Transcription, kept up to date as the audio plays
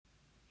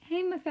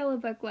my fellow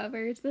book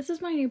lovers. This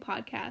is my new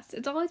podcast.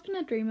 It's always been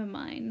a dream of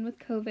mine. With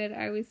COVID,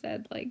 I always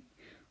said, like,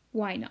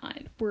 why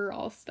not? We're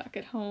all stuck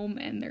at home,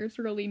 and there's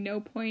really no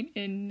point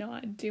in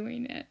not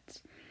doing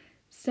it.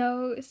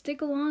 So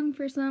stick along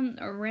for some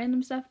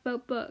random stuff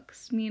about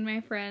books. Me and my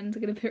friends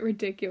get a bit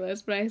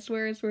ridiculous, but I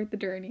swear it's worth the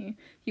journey.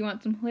 If you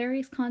want some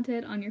hilarious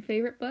content on your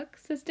favorite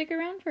books, so stick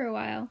around for a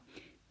while,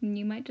 and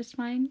you might just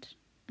find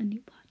a new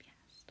podcast.